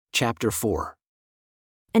Chapter 4.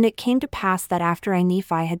 And it came to pass that after I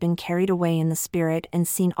Nephi had been carried away in the Spirit and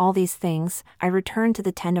seen all these things, I returned to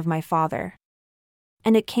the tent of my father.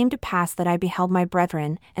 And it came to pass that I beheld my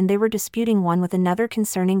brethren, and they were disputing one with another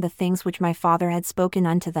concerning the things which my father had spoken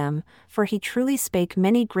unto them, for he truly spake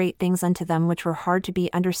many great things unto them which were hard to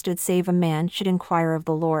be understood save a man should inquire of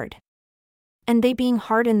the Lord. And they being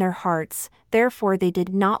hard in their hearts, therefore they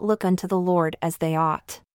did not look unto the Lord as they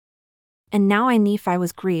ought. And now I Nephi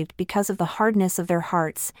was grieved because of the hardness of their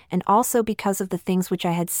hearts, and also because of the things which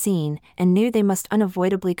I had seen, and knew they must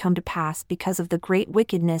unavoidably come to pass because of the great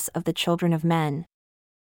wickedness of the children of men.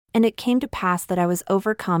 And it came to pass that I was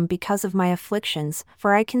overcome because of my afflictions,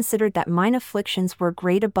 for I considered that mine afflictions were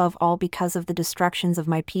great above all because of the destructions of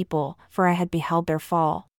my people, for I had beheld their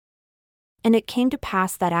fall. And it came to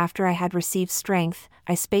pass that after I had received strength,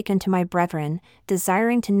 I spake unto my brethren,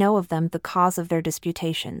 desiring to know of them the cause of their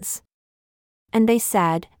disputations. And they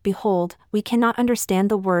said, Behold, we cannot understand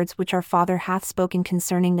the words which our father hath spoken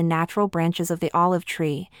concerning the natural branches of the olive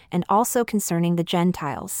tree, and also concerning the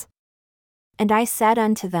Gentiles. And I said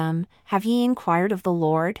unto them, Have ye inquired of the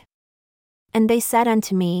Lord? And they said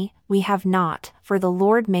unto me, We have not, for the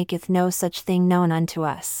Lord maketh no such thing known unto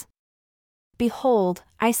us. Behold,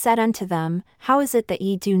 I said unto them, How is it that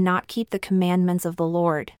ye do not keep the commandments of the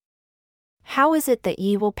Lord? How is it that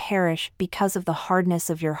ye will perish because of the hardness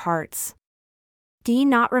of your hearts? Do ye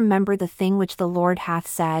not remember the thing which the Lord hath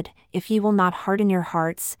said, If ye will not harden your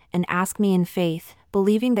hearts, and ask me in faith,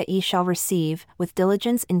 believing that ye shall receive, with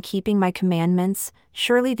diligence in keeping my commandments,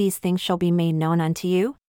 surely these things shall be made known unto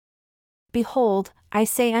you? Behold, I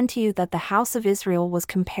say unto you that the house of Israel was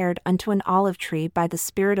compared unto an olive tree by the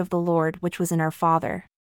Spirit of the Lord which was in our father.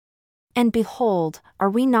 And behold, are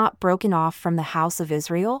we not broken off from the house of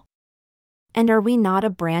Israel? And are we not a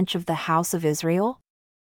branch of the house of Israel?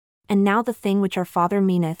 And now the thing which our father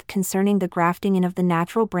meaneth concerning the grafting in of the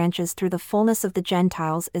natural branches through the fullness of the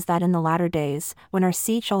Gentiles is that in the latter days, when our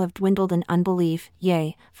seed shall have dwindled in unbelief,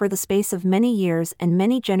 yea, for the space of many years and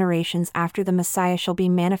many generations after the Messiah shall be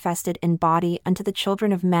manifested in body unto the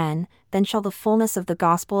children of men, then shall the fullness of the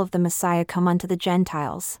gospel of the Messiah come unto the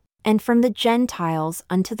Gentiles, and from the Gentiles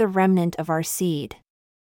unto the remnant of our seed.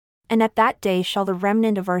 And at that day shall the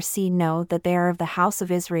remnant of our seed know that they are of the house of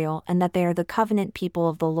Israel and that they are the covenant people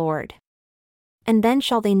of the Lord. And then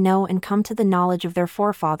shall they know and come to the knowledge of their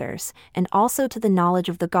forefathers, and also to the knowledge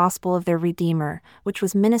of the gospel of their Redeemer, which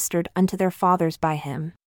was ministered unto their fathers by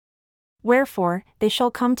him. Wherefore, they shall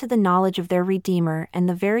come to the knowledge of their Redeemer and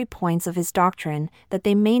the very points of his doctrine, that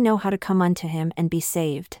they may know how to come unto him and be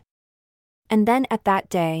saved. And then at that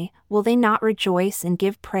day, will they not rejoice and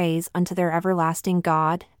give praise unto their everlasting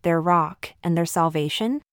God, their rock, and their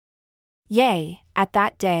salvation? Yea, at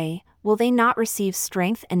that day, will they not receive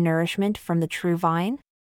strength and nourishment from the true vine?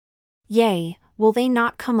 Yea, will they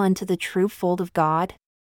not come unto the true fold of God?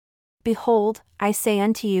 Behold, I say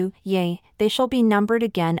unto you, yea, they shall be numbered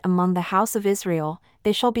again among the house of Israel,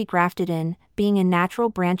 they shall be grafted in, being a natural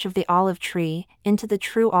branch of the olive tree, into the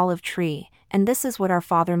true olive tree, and this is what our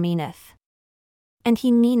Father meaneth. And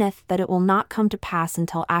he meaneth that it will not come to pass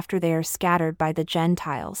until after they are scattered by the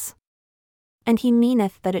Gentiles. And he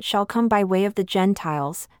meaneth that it shall come by way of the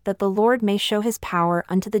Gentiles, that the Lord may show his power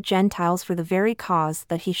unto the Gentiles for the very cause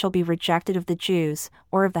that he shall be rejected of the Jews,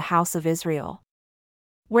 or of the house of Israel.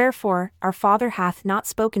 Wherefore, our Father hath not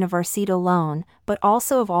spoken of our seed alone, but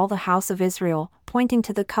also of all the house of Israel, pointing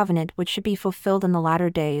to the covenant which should be fulfilled in the latter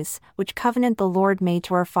days, which covenant the Lord made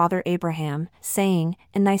to our father Abraham, saying,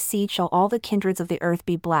 In thy seed shall all the kindreds of the earth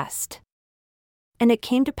be blessed. And it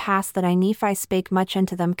came to pass that I Nephi spake much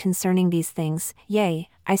unto them concerning these things, yea,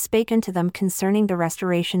 I spake unto them concerning the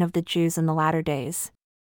restoration of the Jews in the latter days.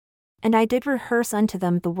 And I did rehearse unto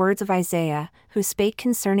them the words of Isaiah, who spake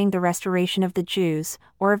concerning the restoration of the Jews,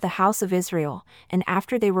 or of the house of Israel, and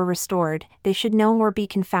after they were restored, they should no more be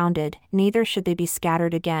confounded, neither should they be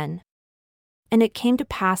scattered again. And it came to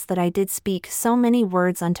pass that I did speak so many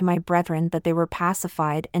words unto my brethren that they were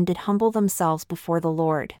pacified and did humble themselves before the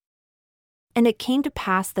Lord. And it came to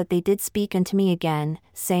pass that they did speak unto me again,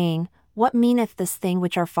 saying, What meaneth this thing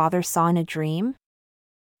which our father saw in a dream?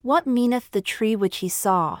 What meaneth the tree which he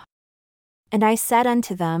saw? And I said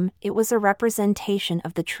unto them, It was a representation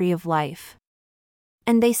of the tree of life.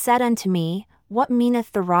 And they said unto me, What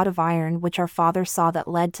meaneth the rod of iron which our father saw that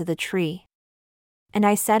led to the tree? And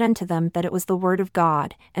I said unto them that it was the word of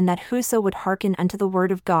God, and that whoso would hearken unto the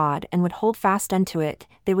word of God and would hold fast unto it,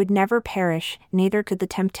 they would never perish, neither could the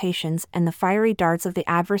temptations and the fiery darts of the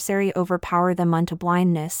adversary overpower them unto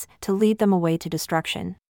blindness, to lead them away to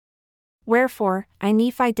destruction. Wherefore, I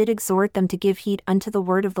Nephi did exhort them to give heed unto the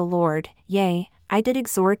word of the Lord, yea, I did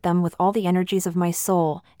exhort them with all the energies of my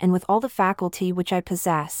soul, and with all the faculty which I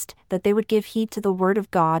possessed, that they would give heed to the word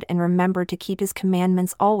of God and remember to keep his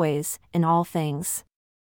commandments always, in all things.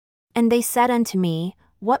 And they said unto me,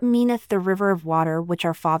 What meaneth the river of water which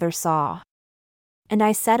our father saw? And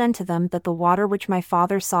I said unto them that the water which my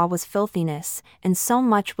father saw was filthiness, and so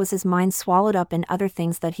much was his mind swallowed up in other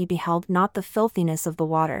things that he beheld not the filthiness of the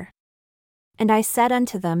water. And I said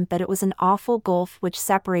unto them that it was an awful gulf which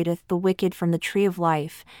separateth the wicked from the tree of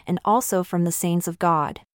life, and also from the saints of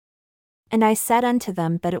God. And I said unto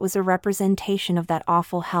them that it was a representation of that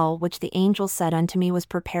awful hell which the angel said unto me was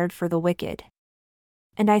prepared for the wicked.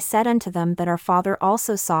 And I said unto them that our father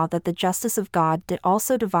also saw that the justice of God did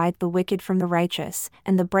also divide the wicked from the righteous,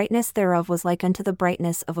 and the brightness thereof was like unto the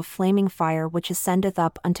brightness of a flaming fire which ascendeth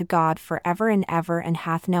up unto God for ever and ever and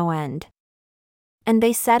hath no end. And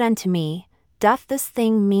they said unto me, Doth this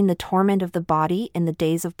thing mean the torment of the body in the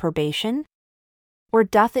days of probation? Or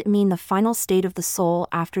doth it mean the final state of the soul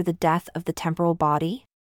after the death of the temporal body?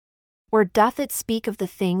 Or doth it speak of the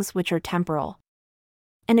things which are temporal?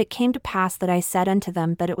 And it came to pass that I said unto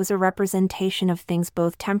them that it was a representation of things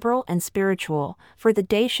both temporal and spiritual, for the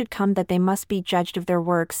day should come that they must be judged of their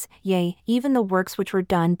works, yea, even the works which were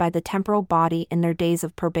done by the temporal body in their days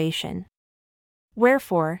of probation.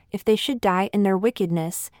 Wherefore, if they should die in their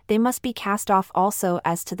wickedness, they must be cast off also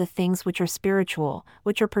as to the things which are spiritual,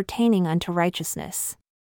 which are pertaining unto righteousness.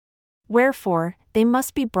 Wherefore, they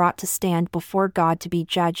must be brought to stand before God to be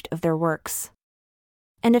judged of their works.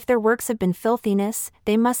 And if their works have been filthiness,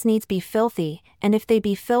 they must needs be filthy, and if they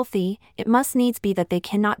be filthy, it must needs be that they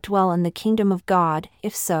cannot dwell in the kingdom of God,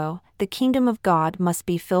 if so, the kingdom of God must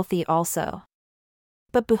be filthy also.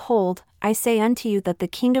 But behold, I say unto you that the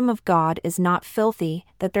kingdom of God is not filthy,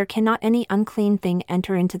 that there cannot any unclean thing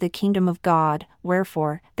enter into the kingdom of God,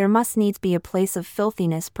 wherefore, there must needs be a place of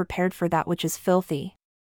filthiness prepared for that which is filthy.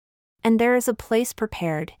 And there is a place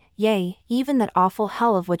prepared, yea, even that awful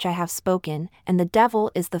hell of which I have spoken, and the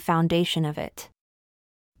devil is the foundation of it.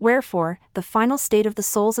 Wherefore, the final state of the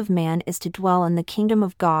souls of man is to dwell in the kingdom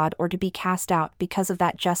of God or to be cast out because of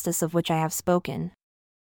that justice of which I have spoken.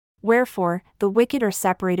 Wherefore, the wicked are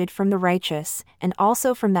separated from the righteous, and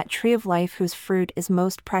also from that tree of life whose fruit is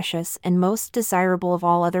most precious and most desirable of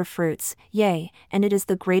all other fruits, yea, and it is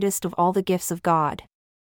the greatest of all the gifts of God.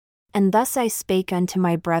 And thus I spake unto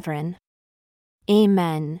my brethren.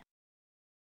 Amen.